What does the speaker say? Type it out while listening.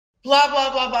blah,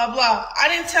 blah, blah, blah, blah. I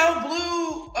didn't tell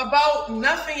Blue about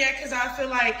nothing yet because I feel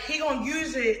like he gonna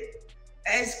use it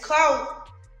as clout.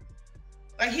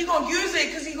 Like he gonna use it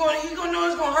because he gonna know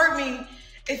it's gonna hurt me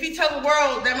if he tell the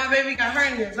world that my baby got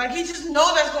hernias. Like he just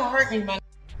know that's gonna hurt me, man.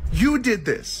 You did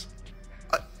this.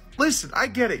 Listen, I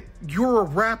get it. You're a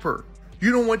rapper.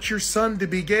 You don't want your son to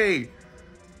be gay.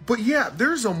 But yeah,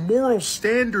 there's a moral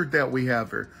standard that we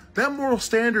have here. That moral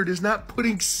standard is not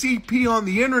putting CP on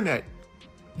the internet.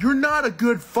 You're not a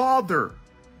good father.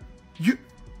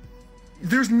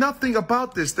 There's nothing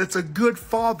about this that's a good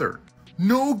father.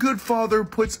 No good father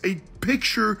puts a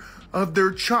picture of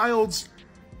their child's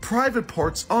private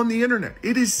parts on the internet.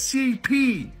 It is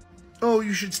CP. Oh,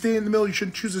 you should stay in the middle. You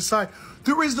shouldn't choose a side.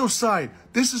 There is no side.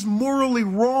 This is morally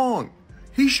wrong.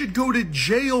 He should go to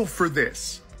jail for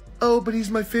this. Oh, but he's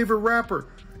my favorite rapper.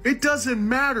 It doesn't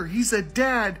matter. He's a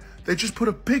dad that just put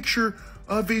a picture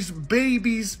of his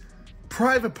baby's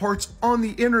private parts on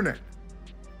the internet.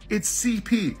 It's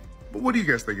CP. But what do you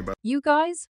guys think about it? You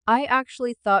guys, I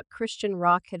actually thought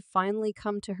ChriseanRock had finally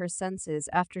come to her senses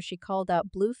after she called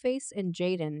out Blueface and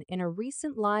Jaden in a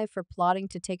recent live for plotting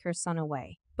to take her son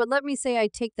away. But let me say I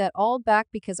take that all back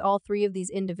because all three of these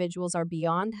individuals are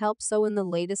beyond help. So in the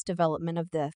latest development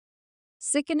of the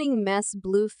sickening mess,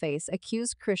 Blueface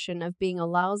accused Chrisean of being a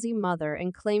lousy mother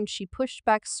and claimed she pushed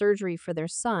back surgery for their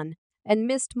son and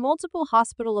missed multiple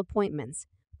hospital appointments.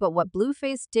 But what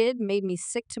Blueface did made me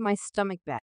sick to my stomach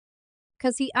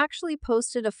because he actually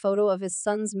posted a photo of his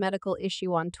son's medical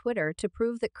issue on Twitter to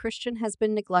prove that Chrisean has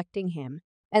been neglecting him.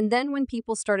 And then when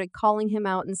people started calling him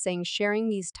out and saying sharing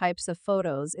these types of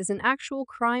photos is an actual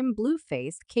crime,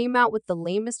 Blueface came out with the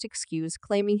lamest excuse,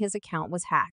 claiming his account was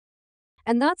hacked.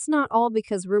 And that's not all,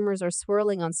 because rumors are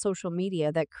swirling on social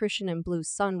media that Chrisean and Blue's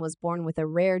son was born with a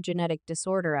rare genetic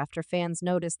disorder after fans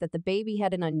noticed that the baby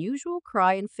had an unusual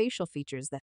cry and facial features.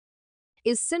 That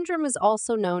syndrome is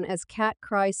also known as cat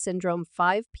cry syndrome.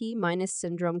 5P-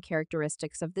 syndrome.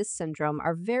 Characteristics of this syndrome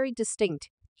are very distinct.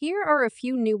 Here are a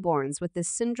few newborns with this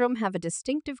syndrome have a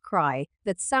distinctive cry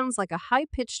that sounds like a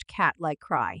high-pitched cat-like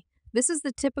cry. This is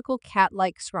the typical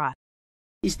cat-like cry.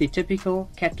 Is the typical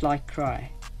cat-like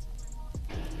cry.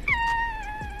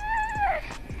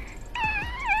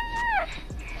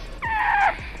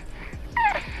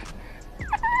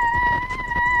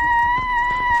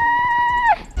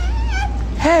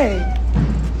 Hey.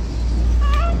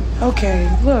 Okay,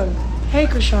 look. Hey,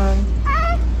 Chrisean.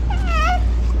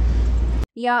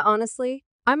 Yeah, honestly,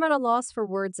 I'm at a loss for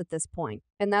words at this point,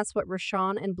 and that's what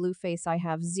Chrisean and Blueface. I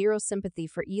have zero sympathy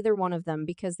for either one of them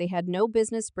because they had no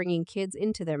business bringing kids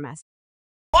into their mess.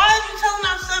 Why are you telling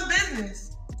our son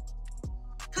business?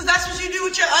 Because that's what you do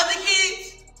with your other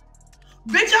kids?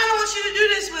 Bitch, I don't want you to do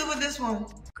this with this one.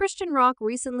 ChriseanRock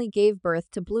recently gave birth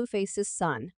to Blueface's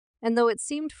son, and though it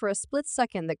seemed for a split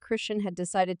second that Chrisean had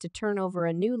decided to turn over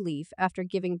a new leaf after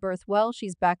giving birth, well,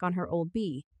 she's back on her old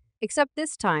B. Except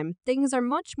this time, things are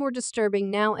much more disturbing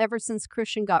now. Ever since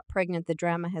Chrisean got pregnant, the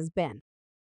drama has been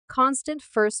constant.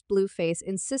 First, Blueface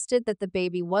insisted that the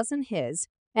baby wasn't his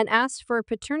and asked for a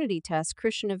paternity test.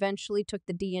 Chrisean eventually took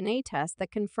the DNA test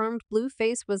that confirmed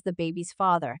Blueface was the baby's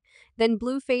father. Then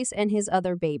Blueface and his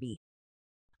other baby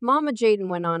Mama Jaden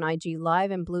went on IG Live,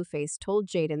 and Blueface told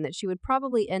Jaden that she would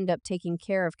probably end up taking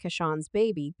care of Chrisean's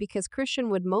baby because Chrisean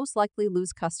would most likely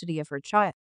lose custody of her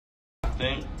child. I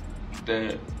think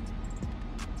that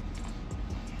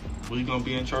we're gonna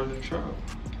be in charge of the child.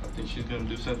 I think she's gonna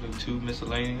do something too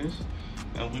miscellaneous,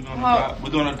 and we're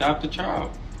gonna adopt the child.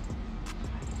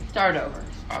 Start over.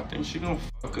 I think she's gonna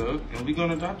fuck up, and we're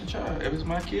gonna adopt the child. If it's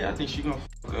my kid, I think she's gonna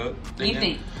fuck up. You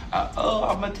think?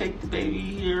 I'm gonna take the baby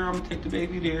here. I'm gonna take the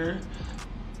baby there.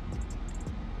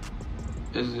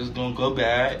 It's gonna go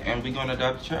bad, and we're gonna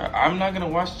adopt the child. I'm not gonna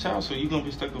watch the child, so you're gonna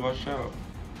be stuck to watch the child.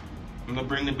 I'm gonna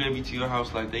bring the baby to your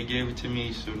house like they gave it to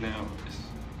me, so now it's...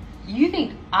 You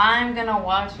think I'm gonna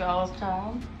watch y'all's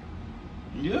child?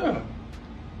 Yeah.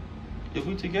 If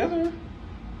we together.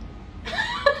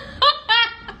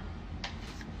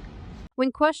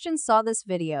 When Question saw this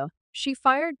video, she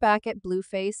fired back at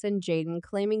Blueface and Jaden,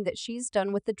 claiming that she's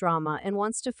done with the drama and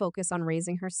wants to focus on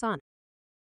raising her son.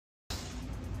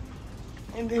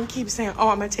 And then keep saying, oh,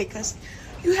 I'm gonna take us.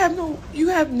 You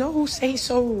have no say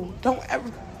so. Don't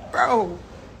ever, bro.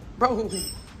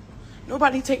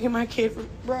 Nobody taking my kid from,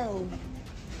 bro.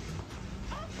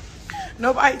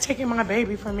 Nobody taking my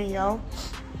baby from me, yo.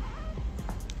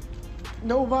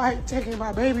 Nobody taking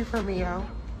my baby from me, yo.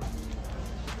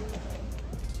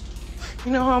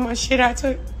 You know how much shit I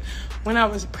took when I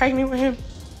was pregnant with him?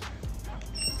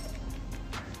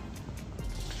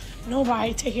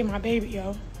 Nobody taking my baby,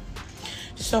 yo.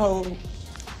 So,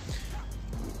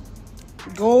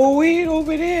 Go in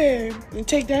over there and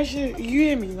take that shit. You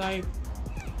hear me? Like,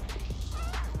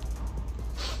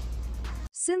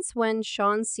 Since when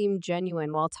S0n's seemed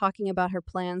genuine while talking about her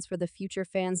plans for the future,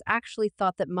 fans actually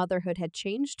thought that motherhood had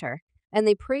changed her, and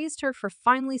they praised her for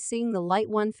finally seeing the light.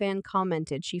 One fan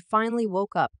commented, "She finally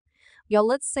woke up. Y'all,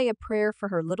 let's say a prayer for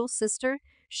her little sister.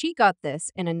 She got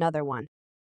this." And another one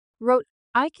wrote,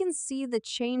 "I can see the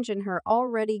change in her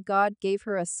already. God gave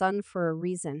her a son for a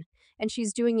reason, and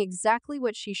she's doing exactly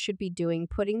what she should be doing,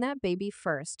 putting that baby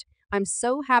first. I'm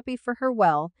so happy for her."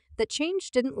 Well, that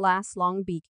change didn't last long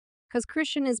because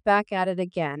Chrisean is back at it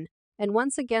again, and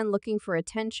once again looking for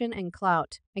attention and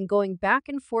clout, and going back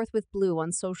and forth with Blue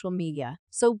on social media.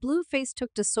 So Blueface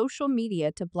took to social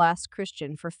media to blast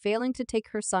Chrisean for failing to take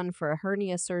her son for a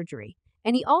hernia surgery.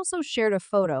 And he also shared a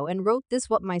photo and wrote, "This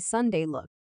what my Sunday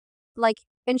looked like,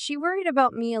 and she worried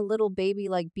about me, a little baby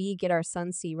like B. Get our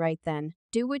son see right then.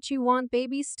 Do what you want,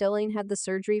 baby. Still ain't had the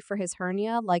surgery for his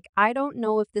hernia." Like, I don't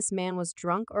know if this man was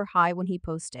drunk or high when he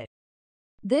posted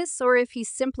this, or if he's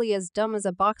simply as dumb as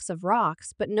a box of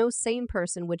rocks, but no sane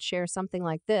person would share something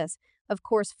like this. Of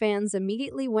course, fans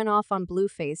immediately went off on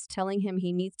Blueface, telling him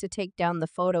he needs to take down the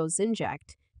photos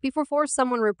inject before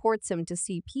someone reports him to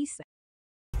CP.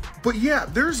 But yeah,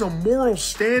 there's a moral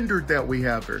standard that we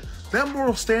have here. That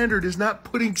moral standard is not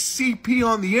putting CP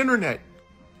on the internet.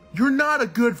 You're not a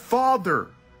good father.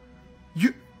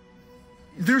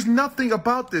 There's nothing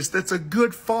about this that's a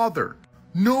good father.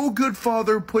 No good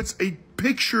father puts a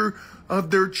picture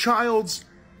of their child's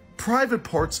private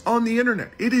parts on the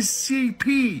internet. It is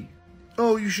CP.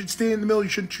 Oh, you should stay in the middle. You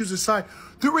shouldn't choose a side.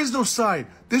 There is no side.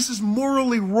 This is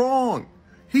morally wrong.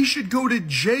 He should go to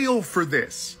jail for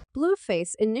this.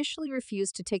 Blueface initially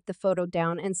refused to take the photo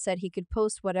down and said he could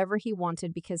post whatever he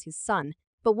wanted because his son.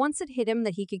 But once it hit him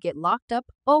that he could get locked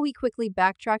up, he quickly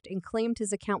backtracked and claimed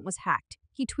his account was hacked.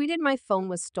 He tweeted, "My phone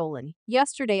was stolen.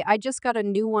 Yesterday, I just got a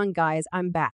new one, guys. I'm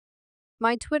back.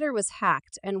 My Twitter was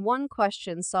hacked." And one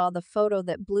question saw the photo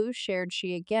that Blue shared.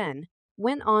 She again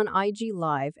went on IG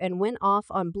Live and went off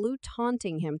on Blue,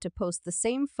 taunting him to post the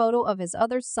same photo of his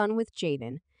other son with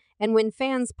Jaden. And when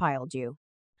fans piled you,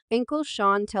 Uncle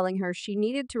S0n telling her she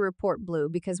needed to report Blue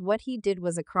because what he did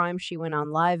was a crime. She went on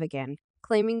live again,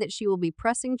 claiming that she will be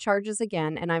pressing charges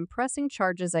again. "And I'm pressing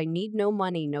charges. I need no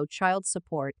money, no child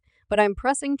support. But I'm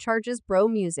pressing charges, bro.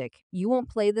 Music. You won't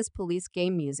play this police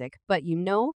game music. But you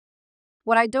know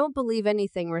what? I don't believe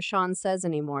anything S0n says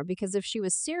anymore, because if she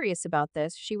was serious about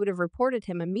this, she would have reported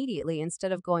him immediately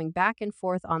instead of going back and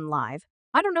forth on live.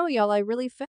 I don't know, y'all. I really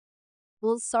feel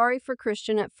well, sorry for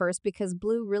Chrisean at first, because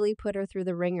Blue really put her through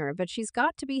the ringer, but she's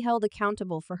got to be held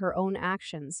accountable for her own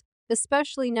actions,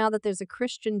 especially now that there's a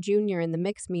Chrisean Jr. in the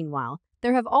mix. Meanwhile,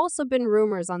 there have also been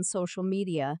rumors on social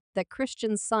media that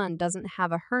Chrisean's son doesn't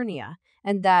have a hernia,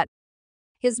 and that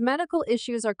his medical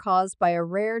issues are caused by a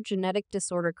rare genetic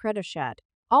disorder, Chrisean,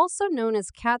 also known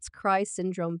as cat's cry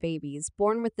syndrome. Babies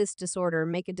born with this disorder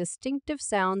make a distinctive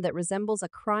sound that resembles a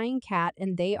crying cat,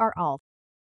 and they are all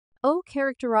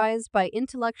characterized by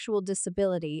intellectual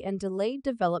disability and delayed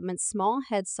development, small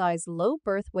head size, low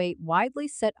birth weight, widely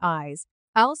set eyes,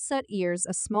 owl-set ears,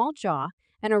 a small jaw,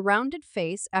 and a rounded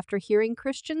face. After hearing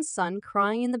Chrisean's son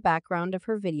crying in the background of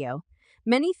her video,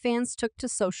 many fans took to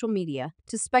social media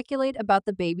to speculate about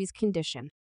the baby's condition.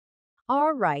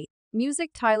 Alright, music.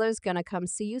 Tyler's gonna come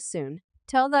see you soon.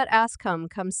 Tell that ass come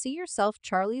see yourself.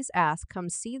 Charlie's ass come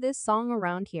see this song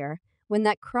around here. When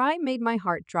that cry made my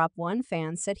heart drop. One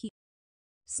fan said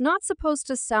it's not supposed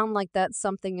to sound like that.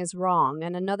 Something is wrong.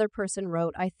 And another person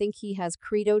wrote, "I think he has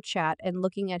credo chat, and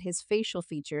looking at his facial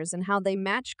features and how they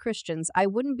match Chrisean's, I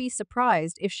wouldn't be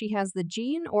surprised if she has the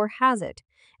gene or has it.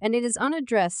 And it is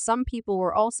unaddressed." Some people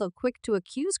were also quick to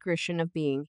accuse Chrisean of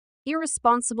being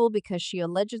irresponsible because she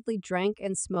allegedly drank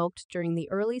and smoked during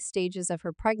the early stages of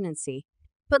her pregnancy.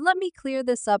 But let me clear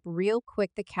this up real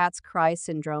quick. The cat's cry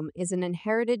syndrome is an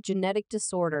inherited genetic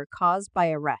disorder caused by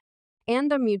a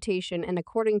random mutation, and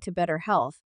according to Better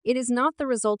Health, it is not the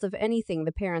result of anything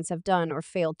the parents have done or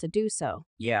failed to do so.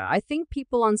 Yeah, I think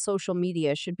people on social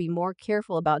media should be more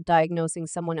careful about diagnosing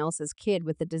someone else's kid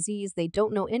with a disease they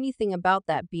don't know anything about.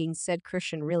 That being said,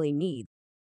 Chrisean really needs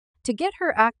to get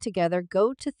her act together,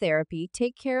 go to therapy,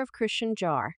 take care of Chrisean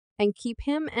Jar, and keep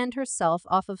him and herself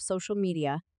off of social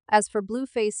media. As for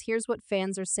Blueface, here's what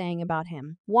fans are saying about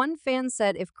him. One fan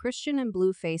said if Chrisean and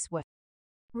Blueface were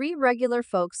regular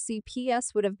folks,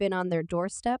 CPS would have been on their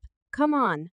doorstep. Come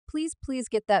on, please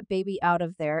get that baby out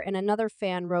of there. And another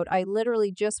fan wrote, "I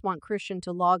literally just want Chrisean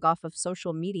to log off of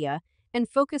social media and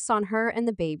focus on her and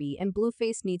the baby, and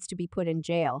Blueface needs to be put in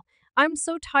jail. I'm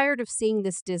so tired of seeing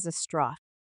this disaster."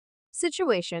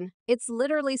 situation. It's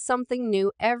literally something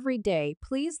new every day.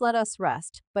 Please let us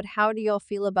rest. But how do y'all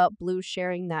feel about Blue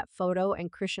sharing that photo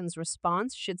and Chrisean's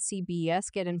response? Should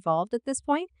CBS get involved at this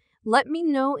point? Let me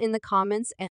know in the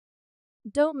comments and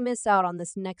don't miss out on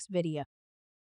this next video.